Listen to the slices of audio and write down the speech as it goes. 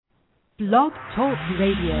Blog Talk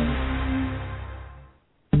Radio.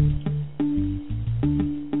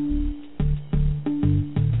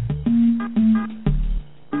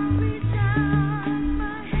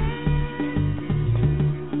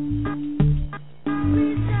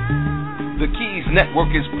 Network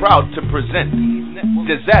is proud to present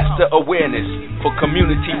Disaster Awareness for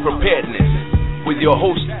Community Preparedness with your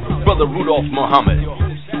host, Brother Rudolph Muhammad.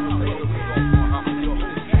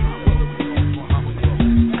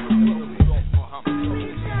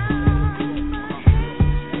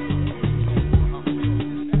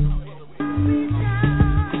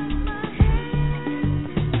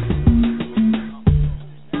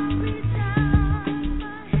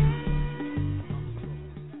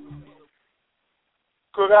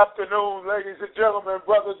 Good afternoon, ladies and gentlemen,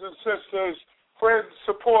 brothers and sisters, friends,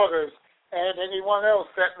 supporters, and anyone else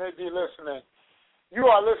that may be listening. You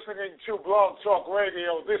are listening to Blog Talk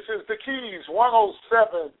Radio. This is the Keys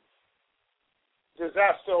 107,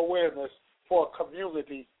 Disaster Awareness for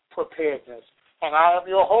Community Preparedness. And I am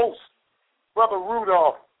your host, Brother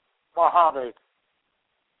Rudolph Muhammad.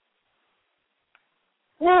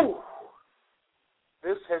 Woo!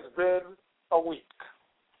 This has been a week.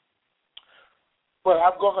 But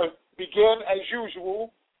I'm going to begin, as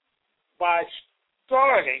usual, by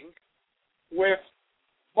starting with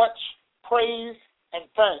much praise and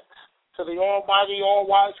thanks to the Almighty,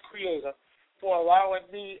 All-Wise Creator for allowing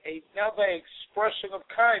me another expression of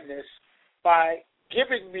kindness by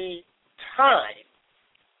giving me time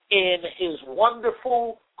in His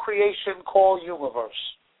wonderful creation called universe.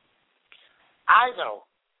 I know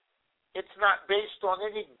it's not based on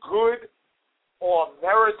any good or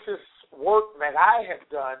meritorious work that I have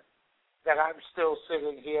done that I'm still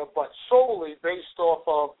sitting here, but solely based off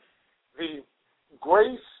of the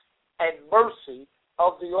grace and mercy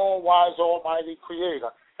of the all-wise, almighty Creator.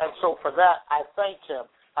 And so for that, I thank Him.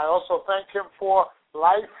 I also thank Him for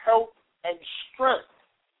life, health, and strength,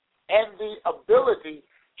 and the ability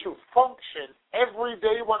to function every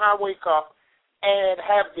day when I wake up and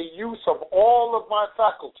have the use of all of my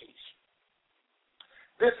faculties.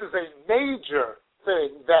 This is a major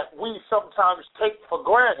thing that we sometimes take for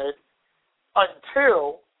granted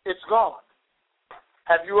until it's gone.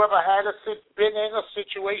 Have you ever been in a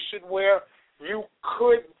situation where you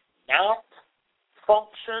could not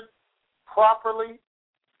function properly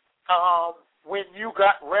when you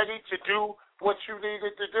got ready to do what you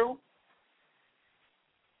needed to do?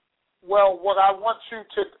 Well, what I want you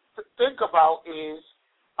to think about is,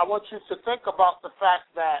 I want you to think about the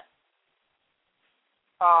fact that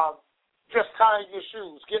just tying your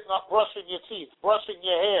shoes, getting up, brushing your teeth, brushing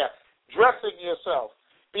your hair, dressing yourself,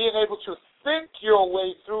 being able to think your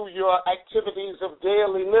way through your activities of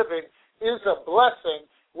daily living is a blessing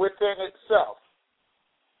within itself.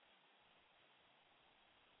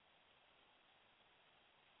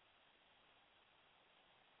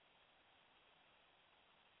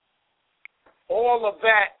 All of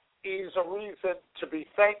that is a reason to be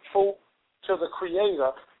thankful to the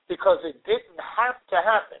Creator because it didn't have to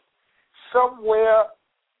happen. Somewhere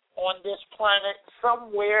on this planet,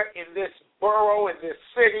 somewhere in this borough, in this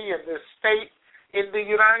city, in this state, in the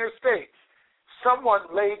United States, someone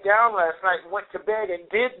laid down last night and went to bed and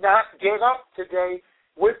did not get up today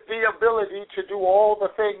with the ability to do all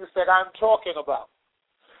the things that I'm talking about.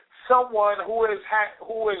 Someone who has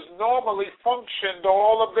normally functioned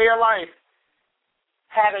all of their life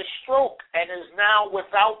had a stroke and is now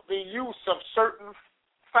without the use of certain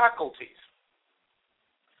faculties.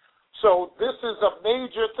 So this is a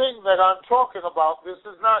major thing that I'm talking about. This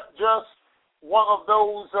is not just one of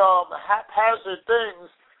those haphazard things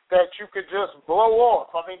that you could just blow off.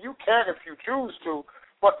 I mean, you can if you choose to,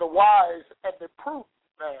 but the wise and the prudent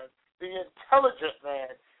man, the intelligent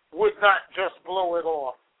man, would not just blow it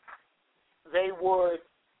off. They would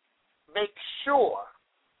make sure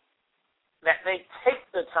that they take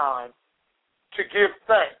the time to give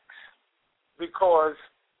thanks because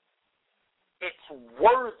it's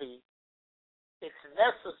worthy, it's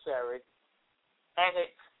necessary, and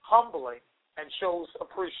it's humbling and shows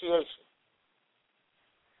appreciation.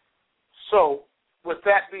 So, with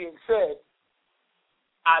that being said,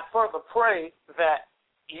 I further pray that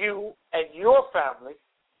you and your family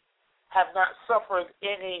have not suffered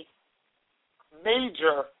any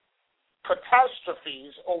major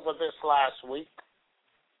catastrophes over this last week.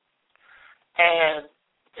 And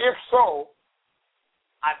if so,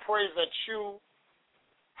 I pray that you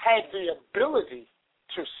had the ability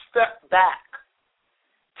to step back,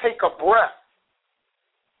 take a breath,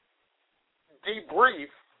 debrief,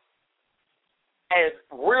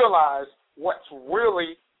 and realize what's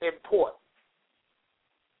really important.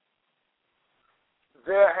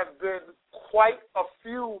 there have been quite a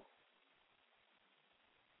few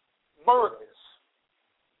murders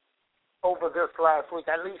over this last week,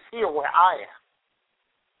 at least here where I am.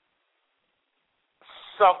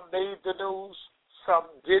 Some made the news, some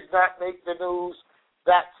did not make the news.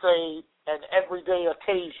 That's an everyday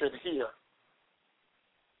occasion here.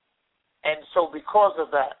 And so because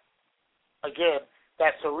of that, again,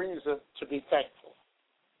 that's a reason to be thankful.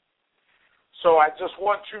 So I just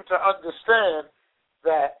want you to understand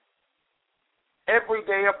that every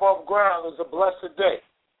day above ground is a blessed day.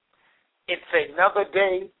 It's another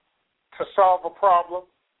day to solve a problem,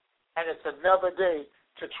 and it's another day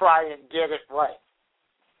to try and get it right.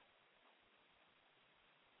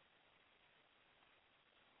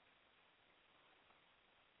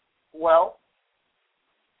 Well,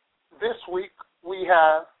 this week we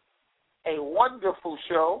have a wonderful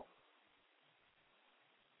show.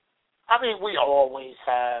 I mean, we always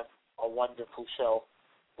have a wonderful show,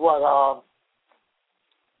 but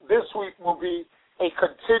this week will be a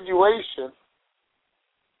continuation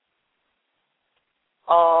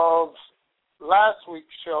of last week's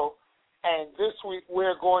show, and this week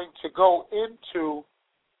we're going to go into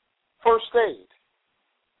first aid.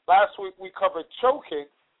 Last week we covered choking,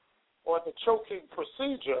 or the choking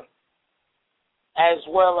procedure, as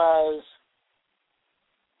well as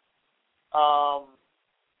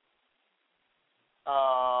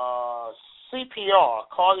CPR,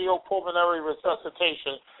 cardiopulmonary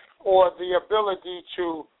resuscitation, or the ability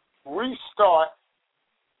to restart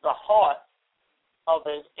the heart of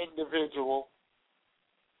an individual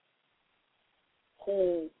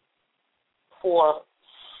who, for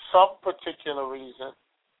some particular reason,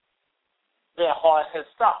 their heart has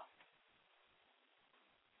stopped.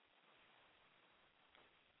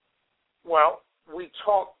 Well, we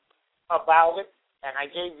talked about it, and I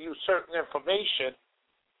gave you certain information,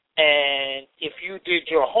 and if you did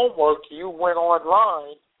your homework, you went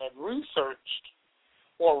online and researched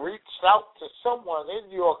or reached out to someone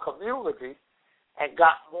in your community and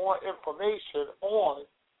got more information on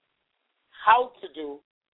how to do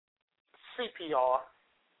CPR,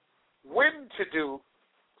 when to do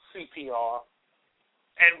CPR,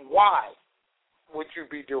 and why would you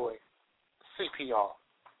be doing CPR.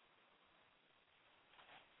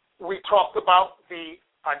 We talked about the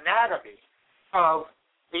anatomy of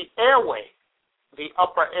the airway, the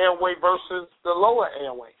upper airway versus the lower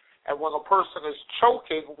airway. And when a person is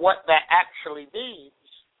choking, what that actually means,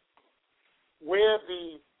 where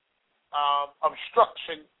the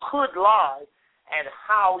obstruction could lie, and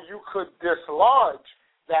how you could dislodge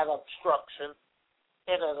that obstruction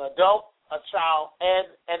in an adult, a child, and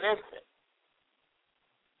an infant.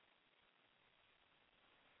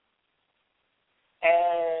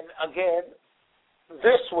 And again,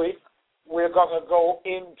 this week, we're going to go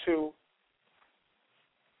into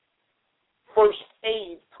first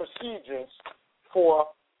aid procedures for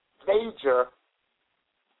major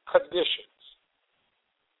conditions.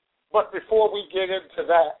 But before we get into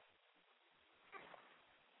that,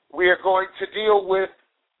 we are going to deal with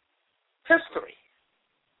history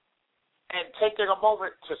and taking a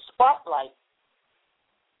moment to spotlight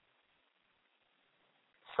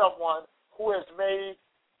someone who has made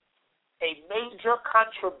a major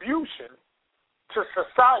contribution to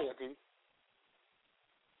society,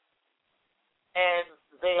 and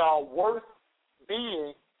they are worth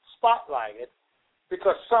being spotlighted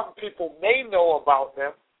because some people may know about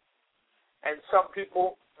them and some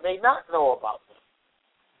people may not know about them.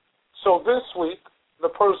 So this week, the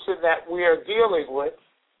person that we are dealing with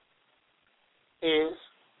is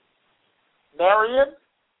Marion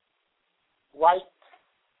Wright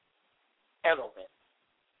Edelman.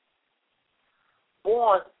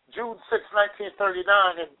 Born June 6,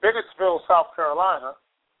 1939 in Bennettsville, South Carolina,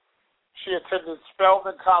 she attended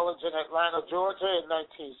Spelman College in Atlanta, Georgia in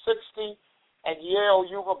 1960 and Yale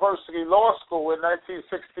University Law School in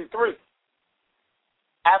 1963.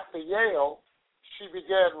 After Yale, she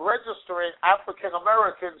began registering African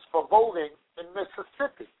Americans for voting in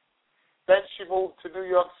Mississippi. Then she moved to New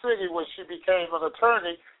York City, where she became an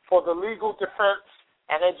attorney for the Legal Defense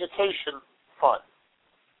and Education Fund.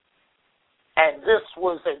 And this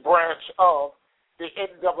was a branch of the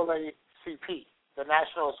NAACP, the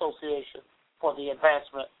National Association for the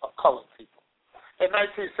Advancement of Colored People. In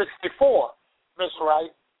 1964, Ms.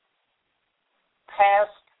 Wright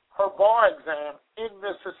passed her bar exam in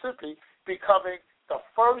Mississippi, becoming the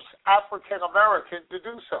first African American to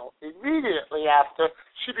do so. Immediately after,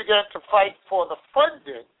 she began to fight for the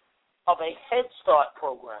funding of a Head Start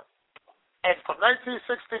program. And from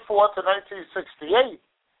 1964 to 1968,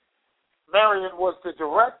 Marion was the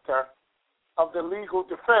director of the Legal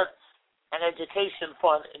Defense and Education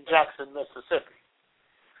Fund in Jackson, Mississippi.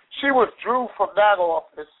 She withdrew from that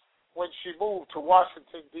office when she moved to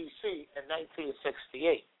Washington, D.C. in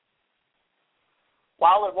 1968.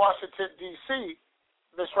 While in Washington, D.C.,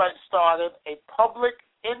 Ms. Wright started a public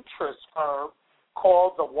interest firm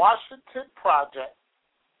called the Washington Project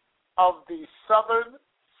of the Southern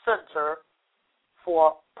Center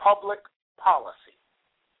for Public Policy.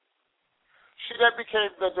 She then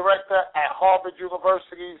became the director at Harvard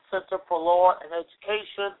University's Center for Law and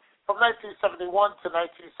Education from 1971 to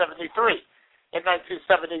 1973. In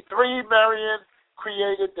 1973, Marion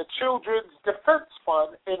created the Children's Defense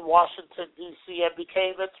Fund in Washington, D.C., and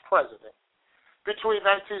became its president. Between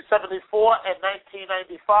 1974 and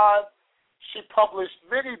 1995, she published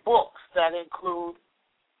many books that include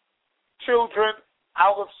Children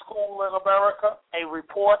Out of School in America, a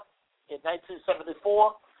report in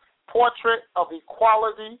 1974, Portrait of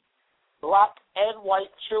Equality, Black and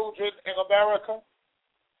White Children in America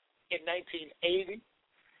in 1980,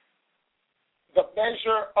 The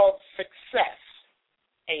Measure of Success,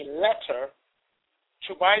 a Letter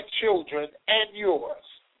to My Children and Yours,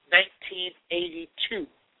 1982.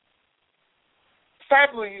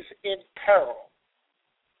 Families in Peril,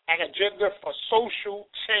 an Agenda for Social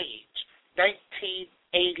Change,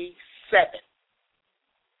 1987.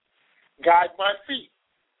 Guide My Feet,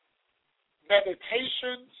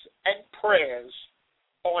 Meditations and Prayers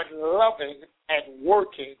on Loving and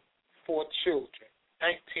Working for Children,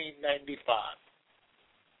 1995.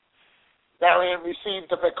 Marion received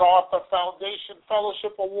the MacArthur Foundation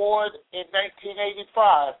Fellowship Award in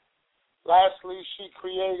 1985. Lastly, she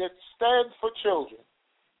created Stand for Children,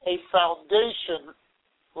 a foundation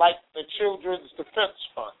like the Children's Defense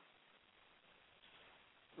Fund.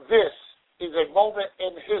 This is a moment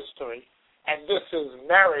in history, and this is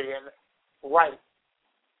Marion Wright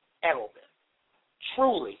Edelman.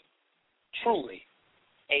 Truly, truly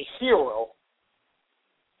a hero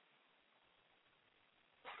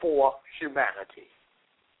for humanity.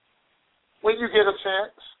 When you get a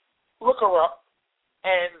chance, look her up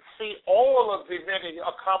and see all of the many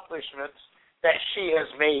accomplishments that she has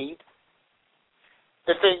made,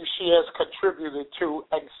 the things she has contributed to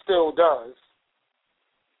and still does.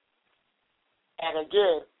 And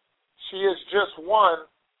again, she is just one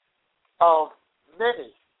of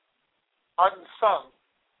many unsung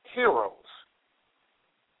heroes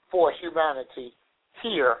for humanity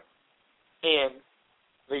here in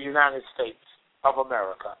the United States of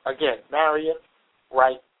America. Again, Marion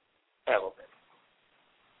Wright Edelman.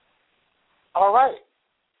 All right.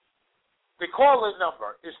 The call-in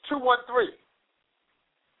number is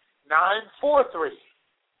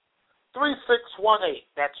 213-943-3618.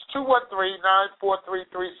 That's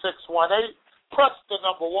 213-943-3618. Press the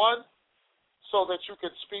number 1 so that you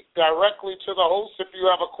can speak directly to the host if you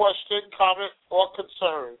have a question, comment, or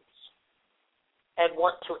concerns and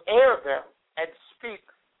want to air them and speak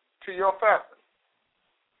to your family.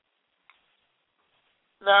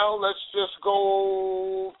 Now let's just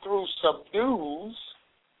go through some news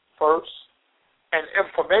first and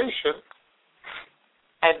information,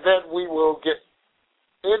 and then we will get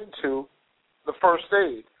into the first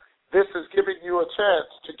aid. This is giving you a chance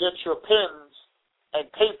to get your pens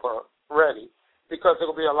and paper ready because there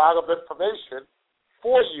will be a lot of information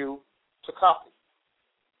for you to copy.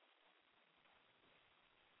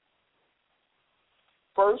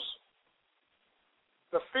 First,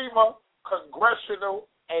 the FEMA Congressional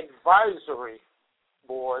Advisory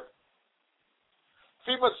Board.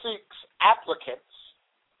 FEMA seeks applicants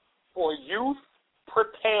for Youth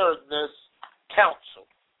Preparedness Council.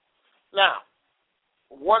 Now,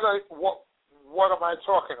 what am I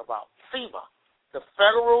talking about? FEMA, the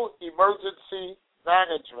Federal Emergency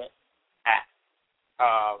Management Act,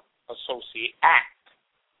 Act.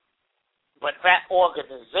 But that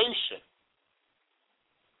organization,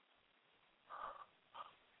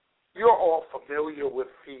 you're all familiar with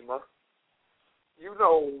FEMA. You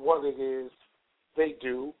know what it is they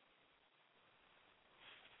do.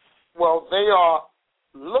 Well, they are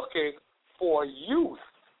looking for youth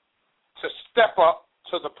to step up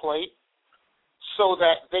to the plate so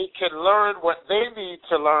that they can learn what they need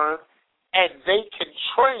to learn and they can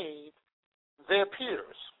train their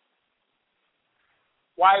peers.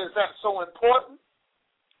 Why is that so important?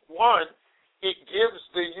 One, it gives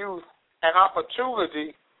the youth an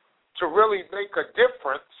opportunity to really make a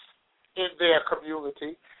difference in their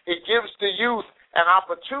community. It gives the youth an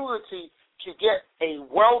opportunity to get a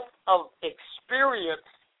wealth of experience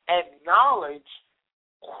and knowledge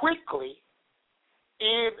quickly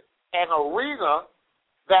in an arena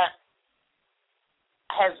that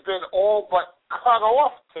has been all but cut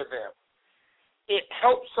off to them. it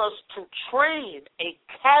helps us to train a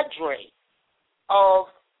cadre of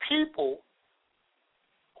people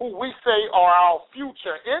who we say are our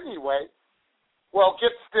future anyway. Well,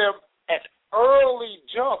 gets them an early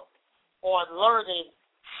jump on learning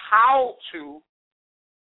how to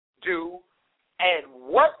do and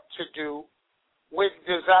what to do when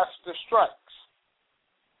disaster strikes.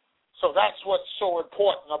 So that's what's so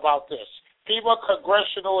important about this. FEMA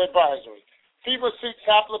Congressional Advisory. FEMA seeks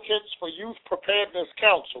applicants for Youth Preparedness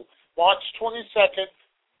Council, March 22nd,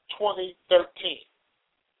 2013.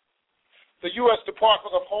 The U.S.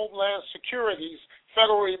 Department of Homeland Security's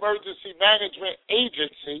Federal Emergency Management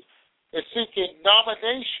Agency is seeking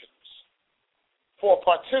nominations for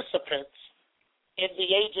participants in the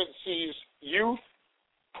agency's Youth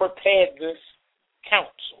Preparedness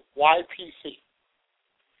Council, YPC.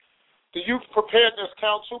 The Youth Preparedness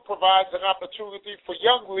Council provides an opportunity for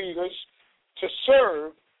young leaders to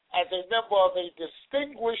serve as a member of a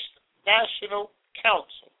distinguished national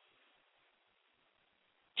council.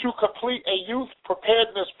 To complete a youth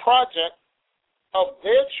preparedness project of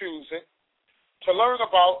their choosing, to learn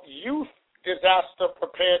about youth disaster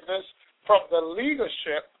preparedness from the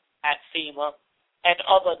leadership at FEMA and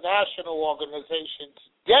other national organizations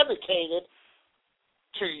dedicated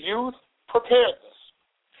to youth preparedness,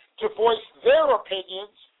 to voice their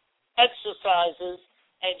opinions, exercises,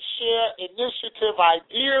 and share initiative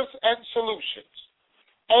ideas and solutions,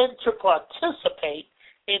 and to participate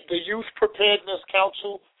in the Youth Preparedness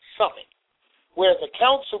Council Summit, where the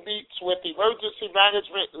council meets with emergency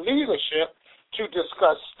management leadership to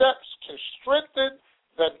discuss steps to strengthen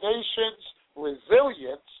the nation's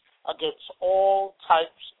resilience against all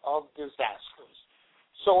types of disasters.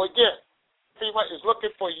 So again, FEMA is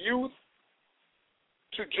looking for youth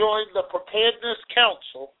to join the Preparedness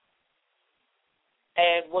Council.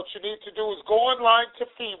 And what you need to do is go online to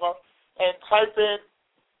FEMA and type in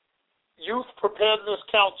Youth Preparedness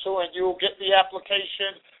Council, and you'll get the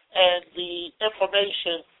application and the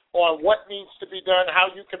information on what needs to be done, how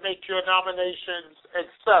you can make your nominations,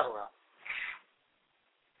 etc.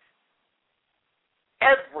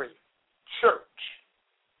 Every church,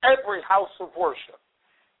 every house of worship,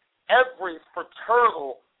 every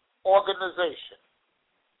fraternal organization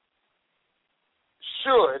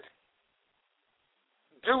should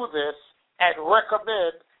do this and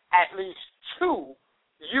recommend at least 2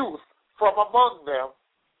 youth from among them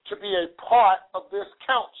to be a part of this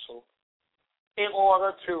council in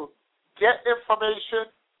order to get information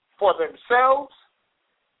for themselves,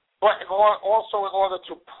 but also in order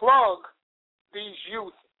to plug these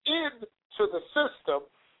youth into the system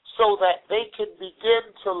so that they can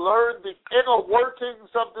begin to learn the inner workings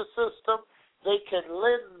of the system. They can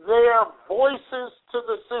lend their voices to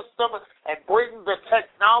the system and bring the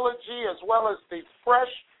technology as well as the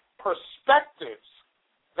fresh perspectives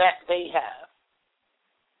that they have.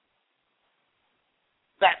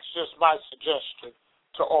 That's just my suggestion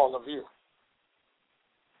to all of you.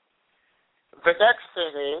 The next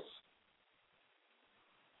thing is,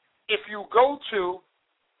 if you go to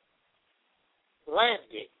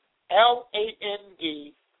Landing,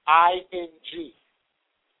 LANDING,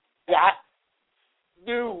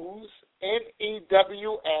 news,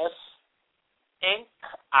 NEWS,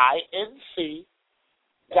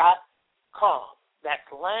 Inc.com. That's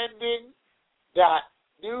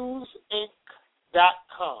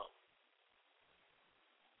landing.newsinc.com.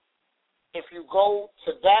 If you go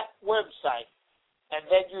to that website and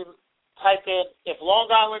then you type in, if Long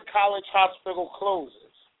Island College Hospital closes,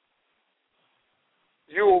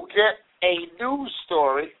 you will get a news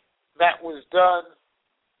story that was done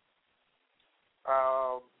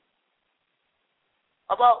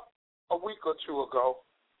about a week or 2 ago,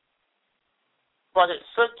 but it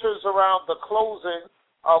centers around the closing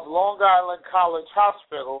of Long Island College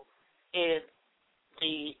Hospital in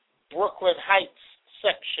the Brooklyn Heights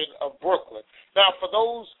section of Brooklyn. Now, for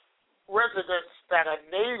those residents that are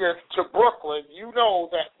native to Brooklyn, you know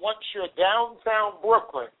that once you're downtown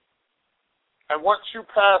Brooklyn, and once you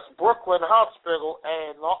pass Brooklyn Hospital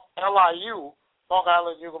and LIU, Long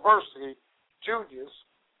Island University, Juniors,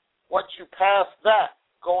 once you pass that,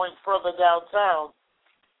 going further downtown,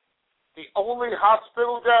 the only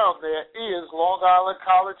hospital down there is Long Island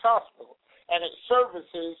College Hospital, and it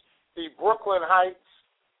services the Brooklyn Heights,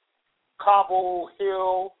 Cobble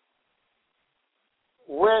Hill,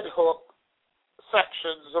 Red Hook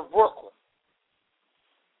sections of Brooklyn.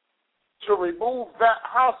 To remove that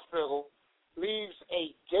hospital leaves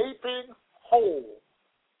a gaping hole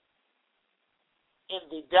in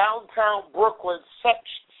the downtown Brooklyn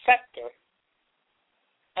sector,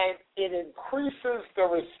 and it increases the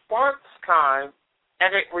response time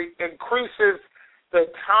and it increases the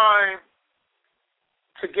time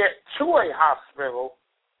to get to a hospital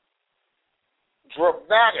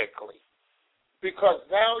dramatically, because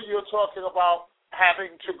now you're talking about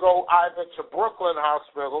having to go either to Brooklyn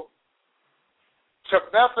Hospital, to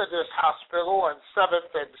Methodist Hospital on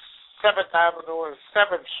 7th Avenue and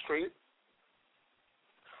 7th Street,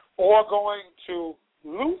 or going to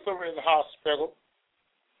Lutheran Hospital,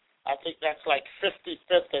 I think that's like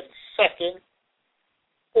 55th and 2nd,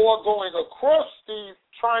 or going across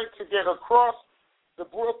trying to get across the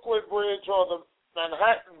Brooklyn Bridge or the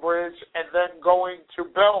Manhattan Bridge and then going to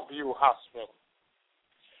Bellevue Hospital.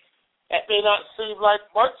 That may not seem like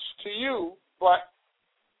much to you, but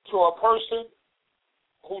to a person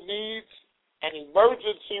who needs an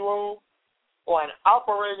emergency room or an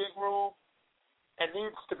operating room and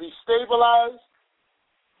needs to be stabilized,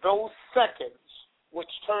 those seconds, which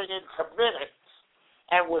turn into minutes,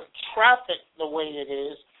 and with traffic the way it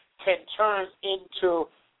is, can turn into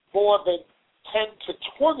more than 10 to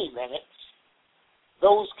 20 minutes.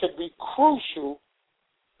 Those can be crucial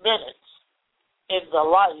minutes in the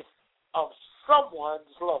life of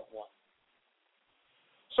someone's loved one.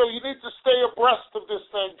 So you need to stay abreast of this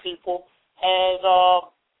thing, people, and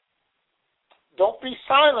don't be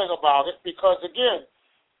silent about it, because, again,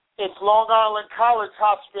 it's Long Island College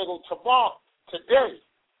Hospital today,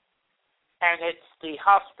 and it's the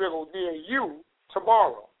hospital near you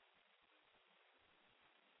tomorrow.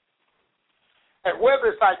 And where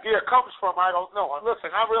this idea comes from, I don't know. And listen,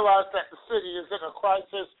 I realize that the city is in a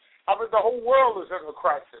crisis. I mean, the whole world is in a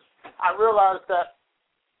crisis. I realize that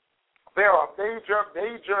there are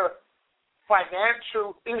major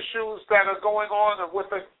financial issues that are going on, and with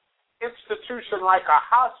an institution like a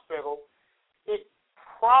hospital, it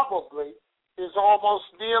probably is almost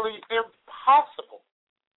nearly impossible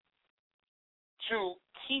to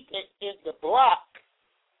keep it in the black,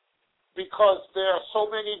 because there are so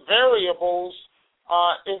many variables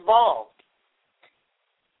involved.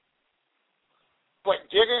 But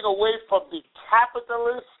getting away from the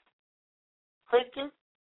capitalist thinking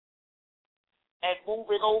and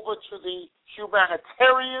moving over to the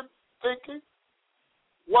humanitarian thinking,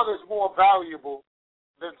 what is more valuable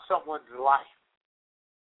than someone's life?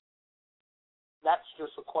 That's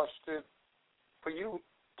just a question for you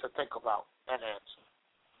to think about and answer.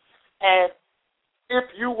 And if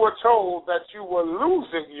you were told that you were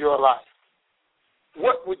losing your life,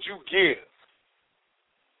 what would you give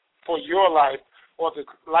for your life or the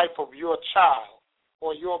life of your child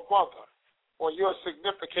or your mother or your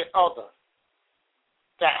significant other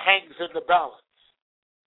that hangs in the balance?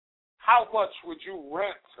 How much would you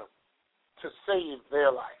ransom to save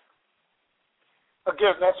their life?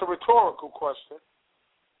 Again, that's a rhetorical question,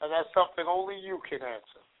 and that's something only you can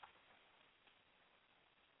answer.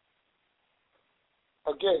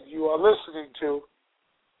 Again, you are listening to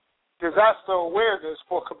Disaster Awareness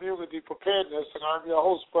for Community Preparedness, and I'm your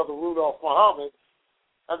host, Brother Rudolph Muhammad,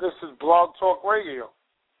 and this is Blog Talk Radio.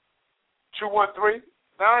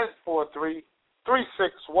 213-943-3618,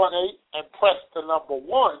 and press the number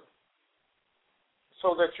 1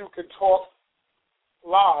 so that you can talk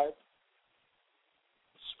live,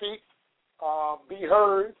 speak, be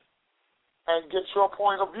heard, and get your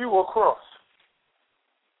point of view across.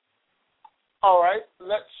 All right,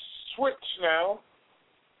 let's switch now.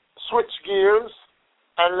 Switch gears,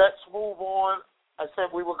 and let's move on. I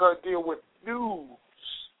said we were going to deal with news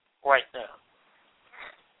right now.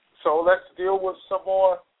 So let's deal with some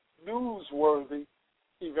more newsworthy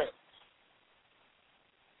events.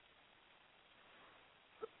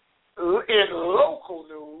 In local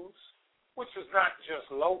news, which is not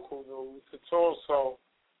just local news, it's also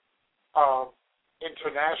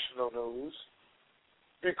international news,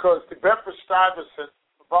 because the Bedford-Stuyvesant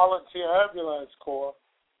Volunteer Ambulance Corps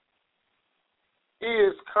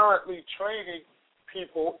is currently training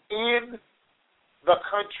people in the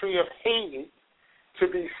country of Haiti to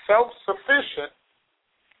be self-sufficient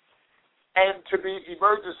and to be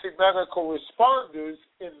emergency medical responders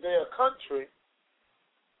in their country.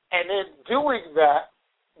 And in doing that,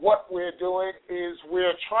 what we're doing is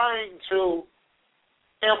we're trying to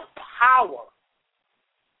empower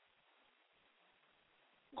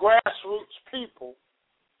grassroots people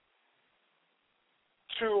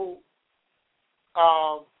to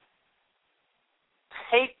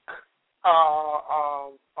take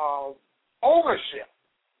ownership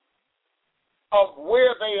of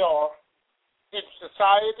where they are in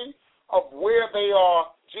society, of where they are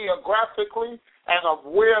geographically, and of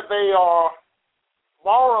where they are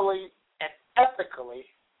morally and ethically,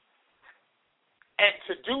 and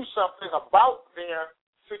to do something about their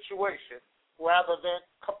situation rather than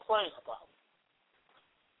complain about it.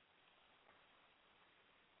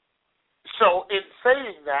 So in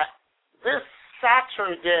saying that, this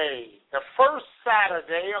Saturday, the first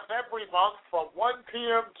Saturday of every month from 1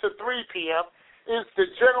 p.m. to 3 p.m. is the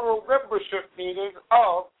general membership meeting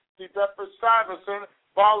of the Bedford-Stuyvesant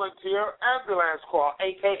Volunteer Ambulance Corps,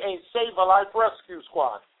 a.k.a. Save a Life Rescue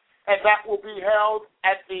Squad. And that will be held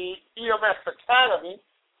at the EMS Academy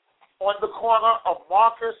on the corner of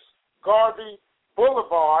Marcus Garvey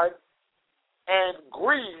Boulevard and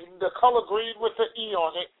Green, the color green with the E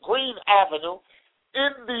on it, Green Avenue,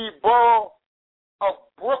 in the borough of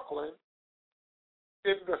Brooklyn,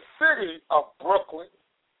 in the city of Brooklyn,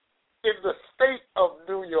 in the state of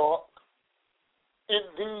New York, in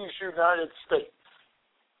these United States.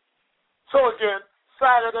 So again,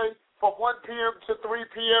 Saturday from 1 p.m. to 3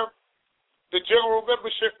 p.m., the general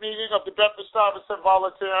membership meeting of the Bedford-Stuyvesant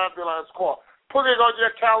Volunteer Ambulance Corps. Put it on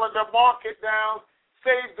your calendar, mark it down,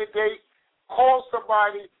 save the date, call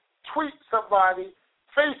somebody, tweet somebody,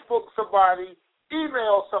 Facebook somebody,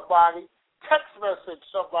 email somebody, text message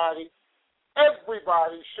somebody.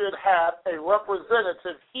 Everybody should have a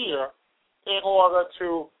representative here in order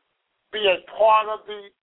to be a part of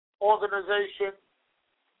the organization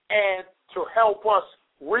and to help us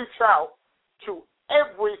reach out to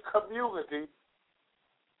every community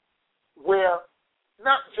where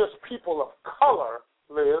not just people of color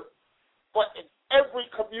live, but in every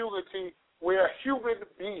community where human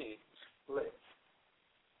beings live.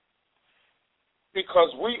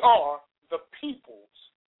 Because we are the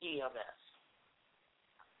people's EMS.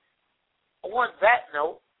 On that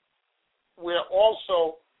note, we're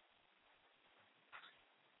also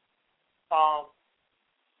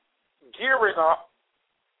gearing up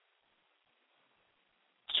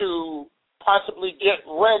to possibly get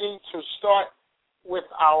ready to start with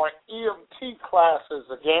our EMT classes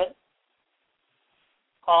again.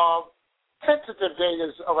 Tentative date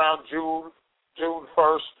is around June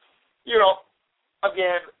 1st. You know,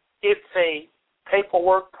 again, it's a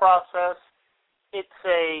paperwork process. It's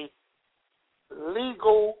a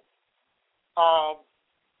legal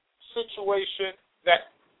situation that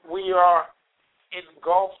we are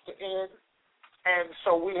engulfed in, and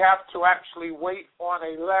so we have to actually wait on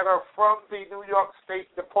a letter from the New York State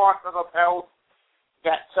Department of Health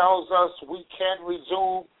that tells us we can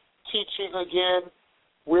resume teaching again.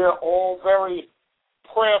 We're all very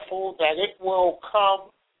prayerful that it will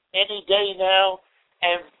come any day now,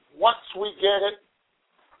 and once we get it,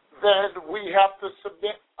 then we have to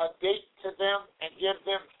submit a date to them and give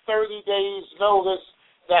them 30 days notice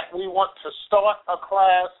that we want to start a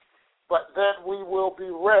class, but then we will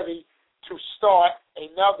be ready to start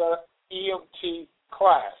another EMT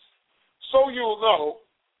class. So you'll know,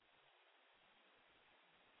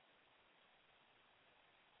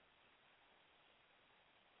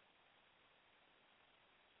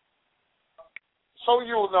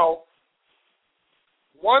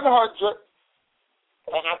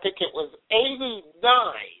 and I think it was 89,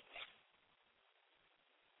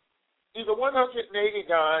 either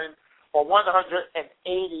 189 or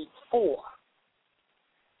 184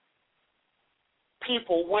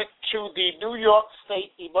 people went to the New York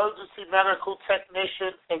State Emergency Medical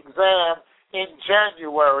Technician exam in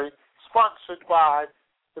January, sponsored by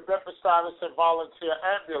the Bedford-Stuyvesant Volunteer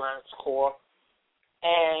Ambulance Corps,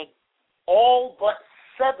 and all but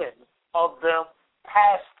 7 of them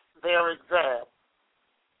passed their exam.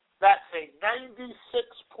 That's a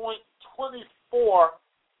 96.24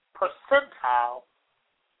 percentile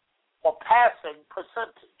or passing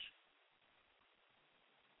percentage.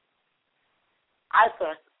 I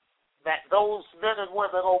think that those men and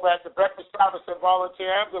women over at the Bedford-Stuyvesant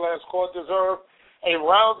Volunteer Ambulance Corps deserve a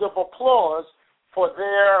round of applause for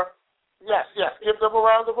their, yes, give them a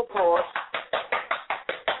round of applause.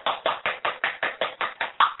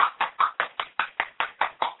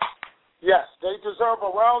 Yes, they deserve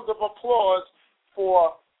a round of applause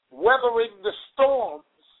for weathering the storms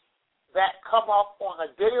that come up on a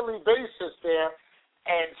daily basis there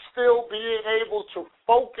and still being able to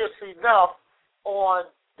focus enough on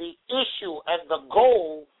the issue and the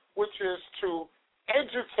goal, which is to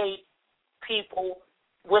educate people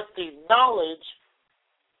with the knowledge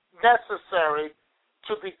necessary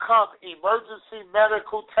to become emergency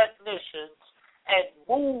medical technicians and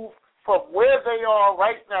move from where they are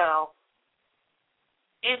right now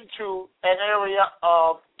into an area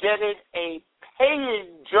of getting a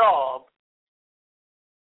paying job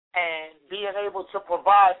and being able to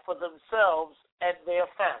provide for themselves and their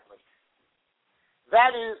family.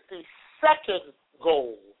 That is the second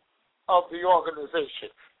goal of the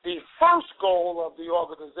organization. The first goal of the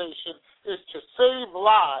organization is to save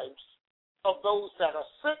lives of those that are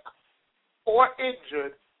sick or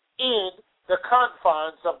injured in the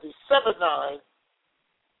confines of the 79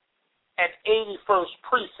 and 81st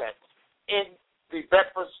precincts in the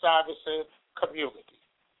Bedford-Stuyvesant community.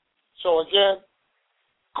 So again,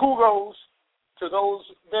 kudos to those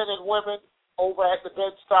men and women over at the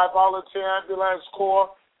Bed-Stuy Volunteer Ambulance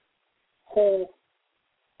Corps who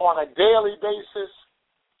on a daily basis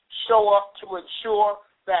show up to ensure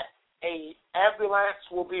that an ambulance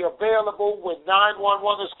will be available when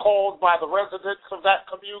 911 is called by the residents of that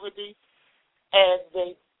community, and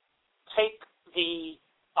they take the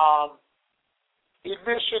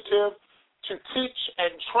initiative to teach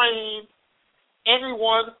and train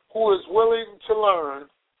anyone who is willing to learn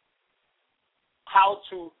how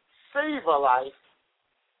to save a life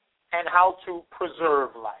and how to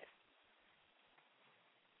preserve life.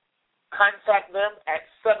 Contact them at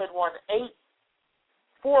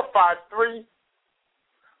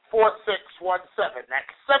 718-453-4617.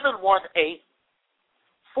 That's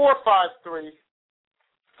 718-453-4617.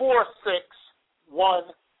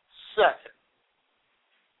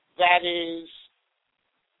 That is,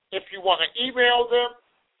 if you want to email them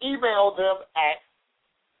at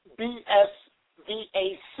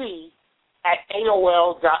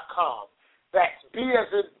bsvac@aol.com. That's B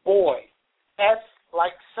as in boy, S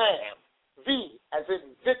like Sam, V as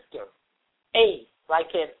in Victor, A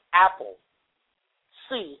like in Apple,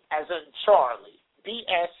 C as in Charlie,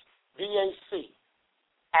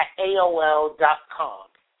 bsvac@aol.com.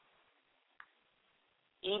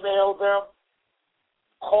 Email them,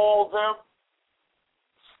 call them,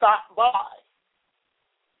 stop by.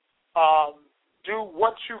 Do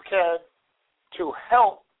what you can to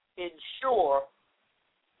help ensure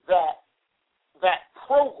that that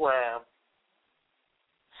program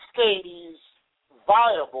stays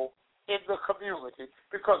viable in the community,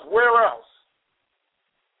 because where else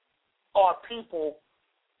are people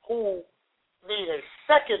who need a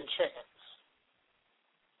second chance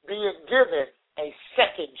being given a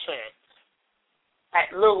second chance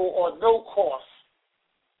at little or no cost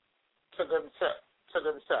to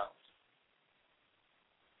themselves?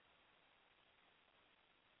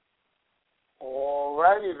 All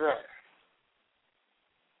righty then.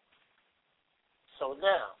 So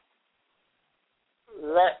now,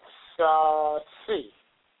 let's see.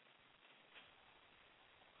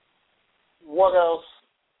 What else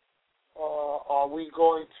are we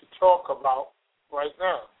going to talk about right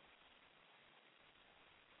now?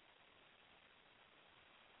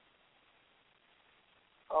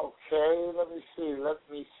 Okay, let me see.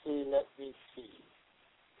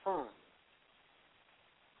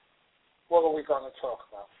 What are we going to talk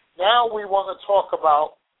about? Now we want to talk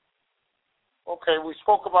about, okay, we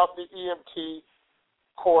spoke about the EMT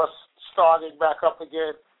course starting back up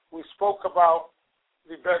again. We spoke about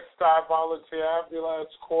the Bed-Stuy Volunteer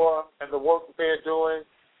Ambulance Corps and the work they're doing.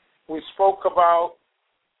 We spoke about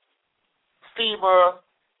FEMA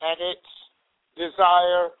and its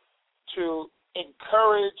desire to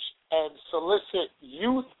encourage and solicit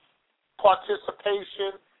youth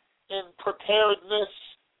participation in preparedness,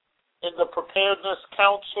 in the Preparedness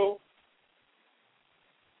Council.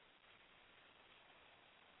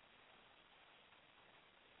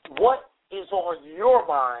 What is on your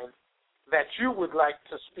mind that you would like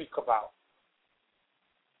to speak about?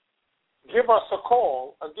 Give us a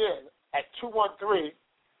call, again, at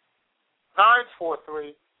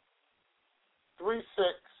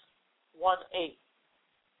 213-943-3618.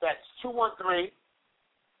 That's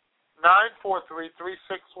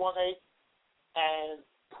 213-943-3618, and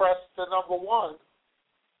press the number 1,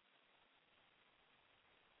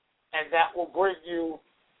 and that will bring you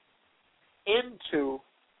into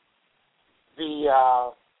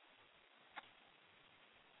the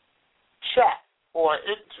chat or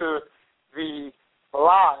into the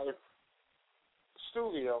live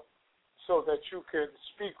studio so that you can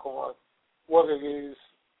speak on what it is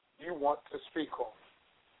you want to speak on.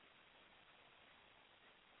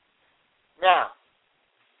 Now,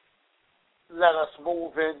 let us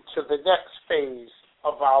move into the next phase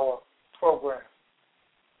of our program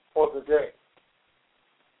for the day.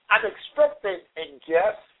 I'm expecting a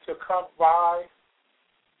guest to come by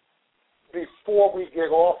before we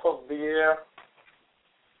get off of the air.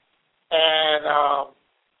 And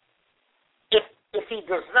if he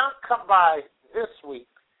does not come by this week,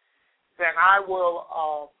 then I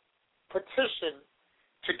will petition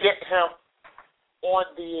to get him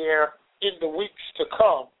on the air in the weeks to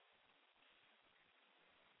come.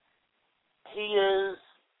 He is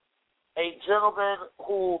a gentleman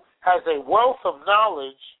who has a wealth of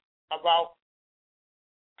knowledge about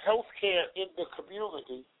healthcare in the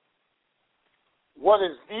community, what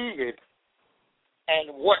is needed,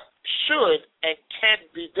 and what should and can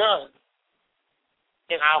be done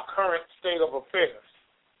in our current state of affairs.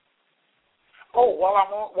 Oh, while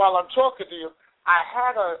I'm talking to you, I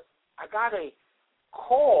got a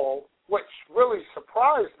call which really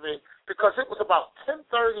surprised me because it was about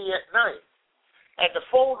 10:30 at night, and the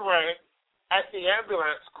phone rang at the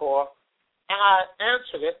ambulance corps, and I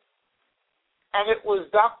answered it, and it was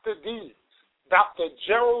Dr. Dees, Dr.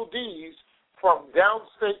 Gerald Dees from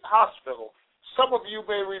Downstate Hospital. Some of you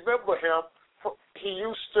may remember him. He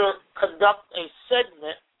used to conduct a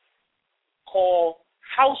segment called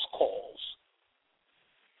House Calls.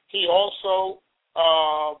 He also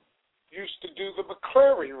used to do the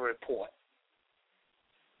McCleary Report.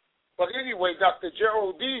 But anyway, Dr.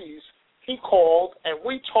 Gerald Dees, he called, and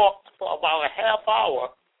we talked for about a half hour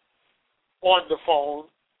on the phone,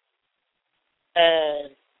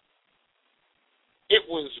 and it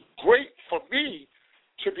was great for me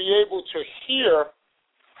to be able to hear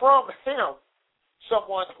from him,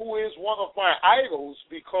 someone who is one of my idols,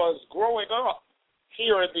 because growing up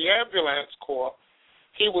here in the ambulance corps,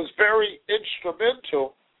 he was very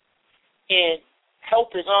instrumental in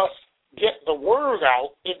helping us get the word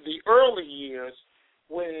out in the early years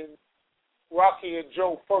when Rocky and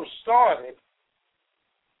Joe first started.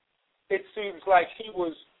 It seems like he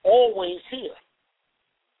was always here.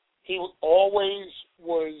 He always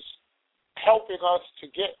was helping us to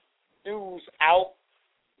get news out,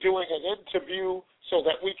 doing an interview so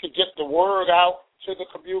that we could get the word out to the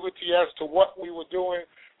community as to what we were doing.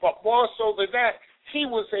 But more so than that, he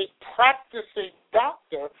was a practicing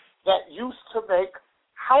doctor that used to make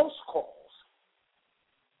house calls.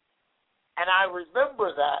 And I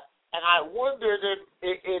remember that, and I wondered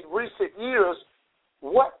in recent years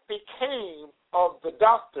what became of the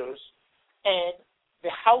doctors and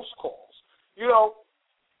the house calls. You know,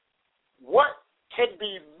 what can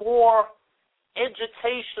be more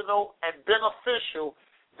educational and beneficial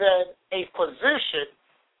than a physician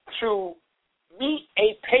to meet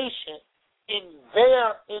a patient in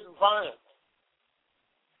their environment?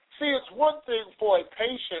 See, it's one thing for a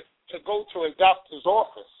patient to go to a doctor's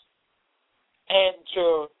office and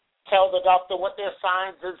to tell the doctor what their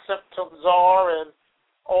signs and symptoms are and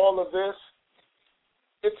all of this.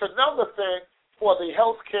 It's another thing for the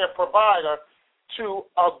healthcare provider to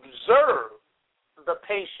observe the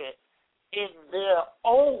patient in their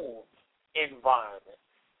own environment.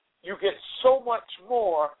 You get so much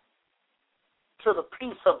more to the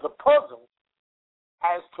piece of the puzzle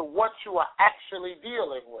as to what you are actually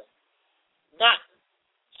dealing with. Not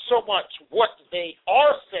so much what they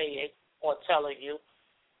are saying or telling you,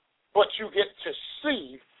 but you get to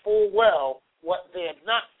see full well what they're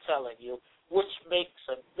not telling you, which makes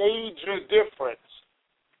a major difference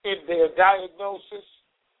in their diagnosis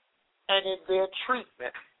and in their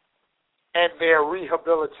treatment and their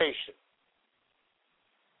rehabilitation.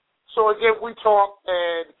 So again, we talked,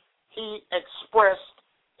 and he expressed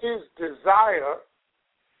his desire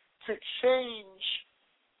to change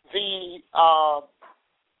the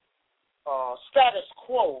status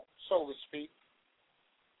quo, so to speak.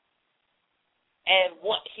 And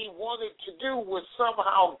what he wanted to do was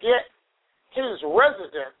somehow get his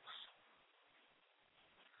residents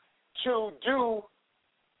to do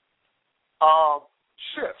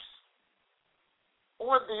shifts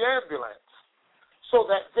on the ambulance so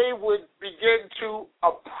that they would begin to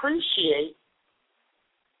appreciate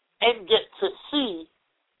and get to see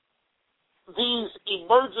these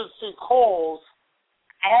emergency calls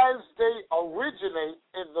as they originate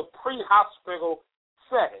in the pre-hospital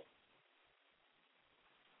setting.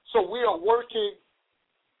 So we are working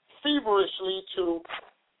feverishly to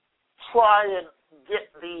try and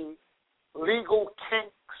get the legal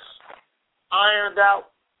kinks ironed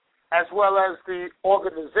out, as well as the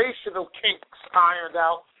organizational kinks ironed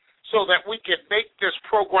out, so that we can make this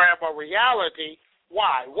program a reality.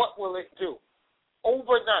 Why? What will it do?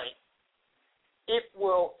 Overnight, it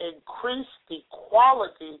will increase the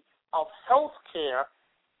quality of health care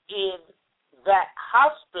in that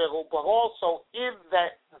hospital, but also in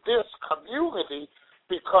this community,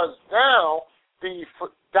 because now the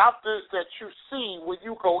doctors that you see when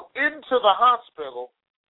you go into the hospital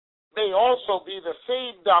may also be the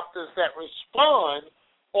same doctors that respond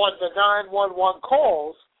on the 911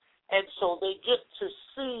 calls, and so they get to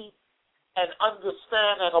see and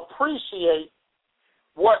understand and appreciate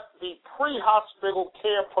what the pre-hospital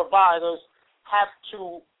care providers have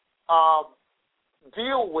to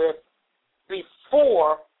deal with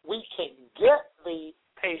before we can get the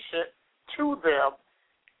patient to them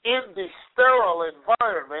in the sterile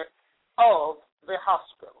environment of the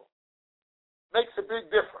hospital. Makes a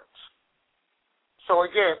big difference. So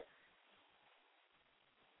again,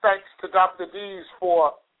 thanks to Dr. Dees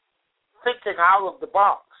for thinking out of the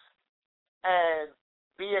box and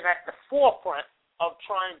being at the forefront of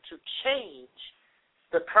trying to change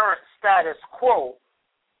the current status quo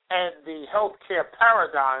and the healthcare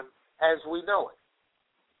paradigm as we know it.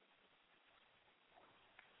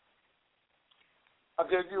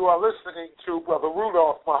 Again, you are listening to Brother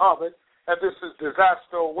Rudolph Muhammad, and this is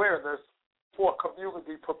Disaster Awareness for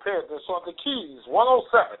Community Preparedness on the Keys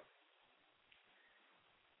 107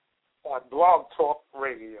 on Blog Talk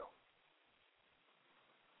Radio.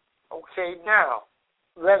 Okay, now,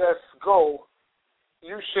 let us go.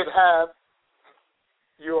 You should have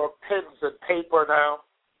your pens and paper now.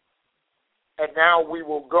 And now we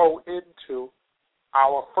will go into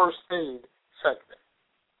our first aid segment.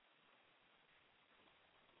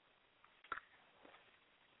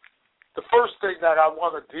 The first thing that I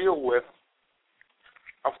want to deal with,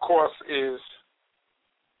 of course, is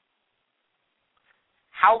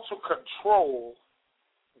how to control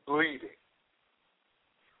bleeding.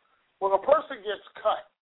 When a person gets cut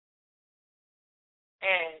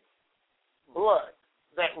and blood,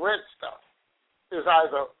 that red stuff, is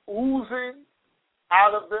either oozing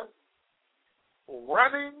out of them,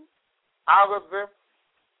 running out of them,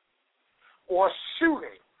 or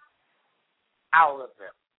shooting out of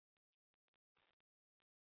them.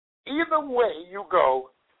 Either way you go,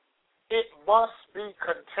 it must be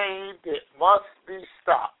contained, it must be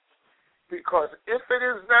stopped. Because if it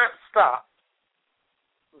is not stopped,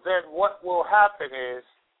 then what will happen is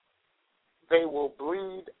they will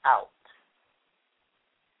bleed out.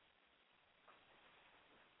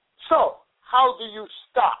 So, how do you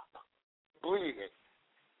stop bleeding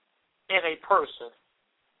in a person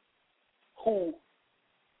who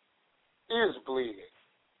is bleeding?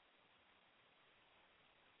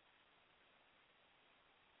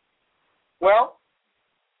 Well,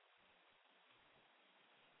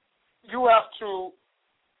 you have to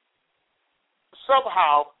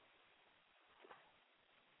somehow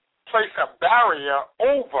place a barrier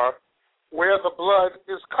over where the blood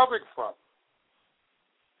is coming from.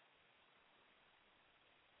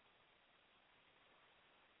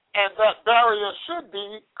 And that barrier should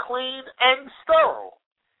be clean and sterile.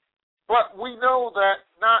 But we know that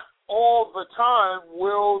not all the time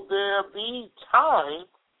will there be time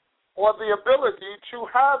or the ability to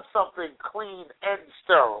have something clean and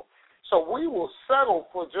sterile. So we will settle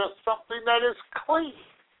for just something that is clean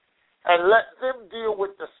and let them deal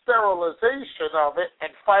with the sterilization of it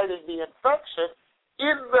and fighting the infection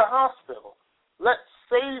in the hospital. Let's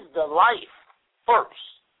save the life first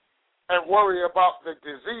and worry about the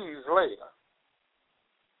disease later.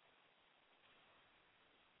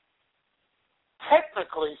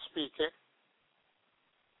 Technically speaking,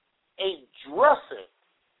 a dressing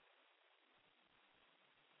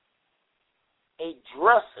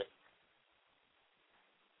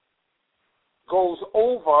goes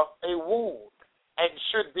over a wound and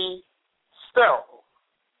should be sterile.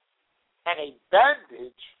 And a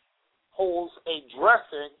bandage holds a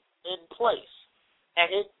dressing in place, and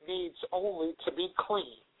it needs only to be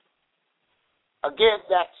clean. Again,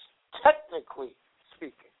 that's technically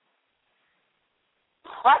speaking.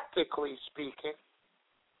 Practically speaking,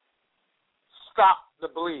 stop the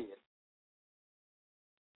bleeding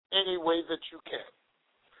any way that you can.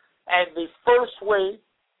 And the first way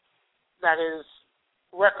that is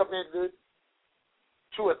recommended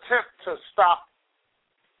to attempt to stop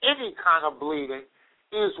any kind of bleeding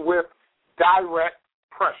is with direct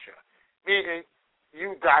pressure, meaning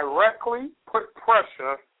you directly put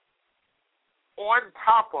pressure on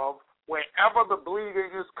top of wherever the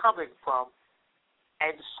bleeding is coming from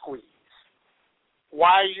and squeeze.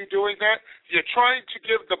 Why are you doing that? You're trying to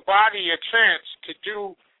give the body a chance to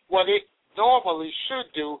do what it normally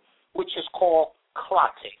should do, which is called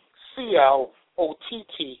clotting. C-L-O-T-T-I-N-G.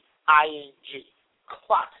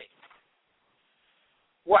 Clotting.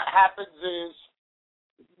 What happens is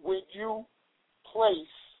when you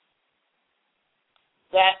place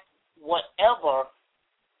that whatever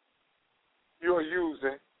you're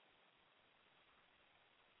using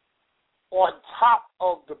on top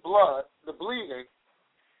of the blood, the bleeding,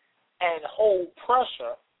 and hold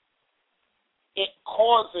pressure, it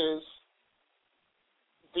causes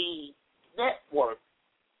the network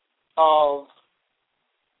of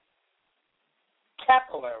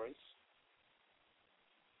capillaries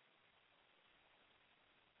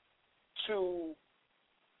to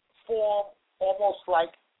form almost like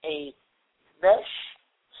a mesh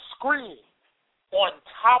screen on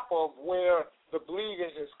top of where the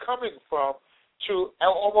bleeding is coming from, to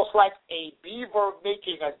almost like a beaver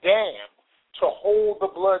making a dam to hold the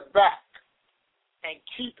blood back and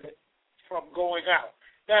keep it from going out.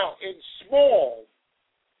 Now, in small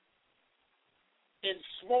in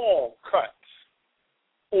small cuts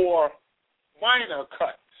or minor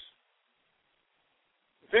cuts.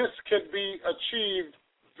 This can be achieved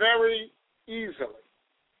very easily.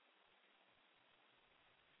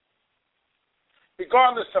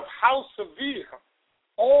 Regardless of how severe,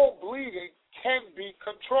 all bleeding can be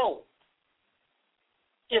controlled.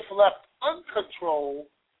 If left uncontrolled,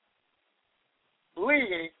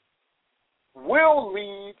 bleeding will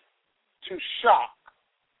lead to shock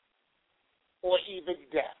or even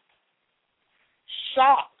death.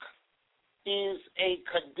 Shock is a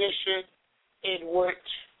condition in which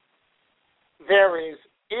there is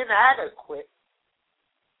inadequate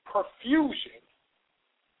perfusion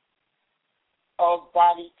of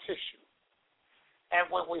body tissue. And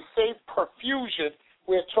when we say perfusion,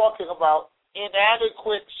 we're talking about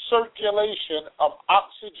inadequate circulation of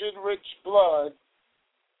oxygen-rich blood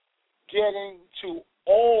getting to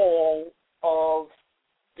all of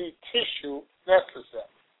the tissue necessary.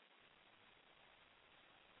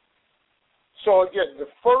 So again, the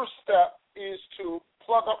first step is to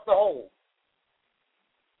plug up the hole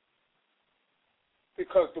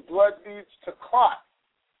because the blood needs to clot.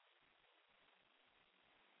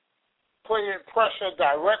 Putting pressure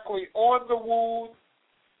directly on the wound,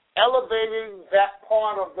 elevating that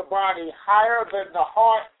part of the body higher than the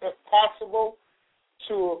heart if possible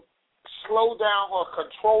to slow down or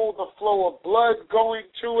control the flow of blood going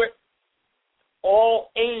to it,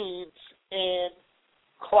 all aids in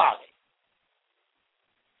clotting.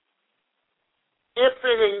 If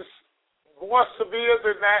it is more severe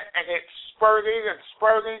than that and it's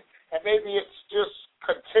spurting, and maybe it's just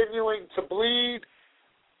continuing to bleed,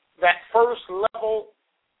 that first level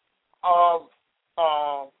of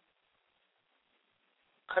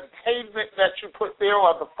containment that you put there,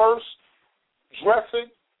 or the first dressing,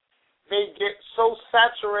 may get so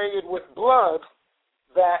saturated with blood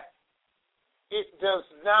that it does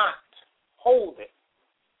not hold it.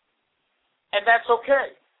 And that's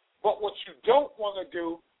okay. But what you don't want to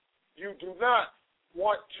do, you do not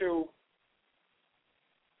want to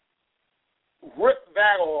rip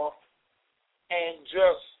that off and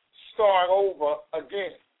just start over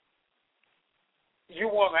again. You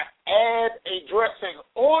want to add a dressing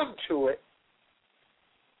onto it,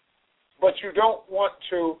 but you don't want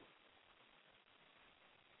to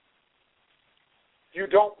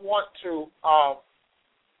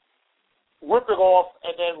rip it off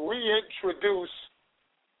and then reintroduce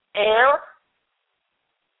air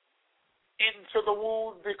into the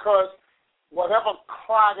wound, because whatever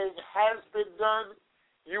clotting has been done,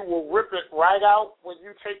 you will rip it right out when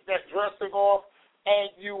you take that dressing off, and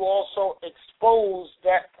you also expose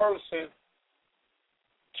that person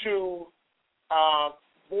to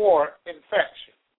more infection.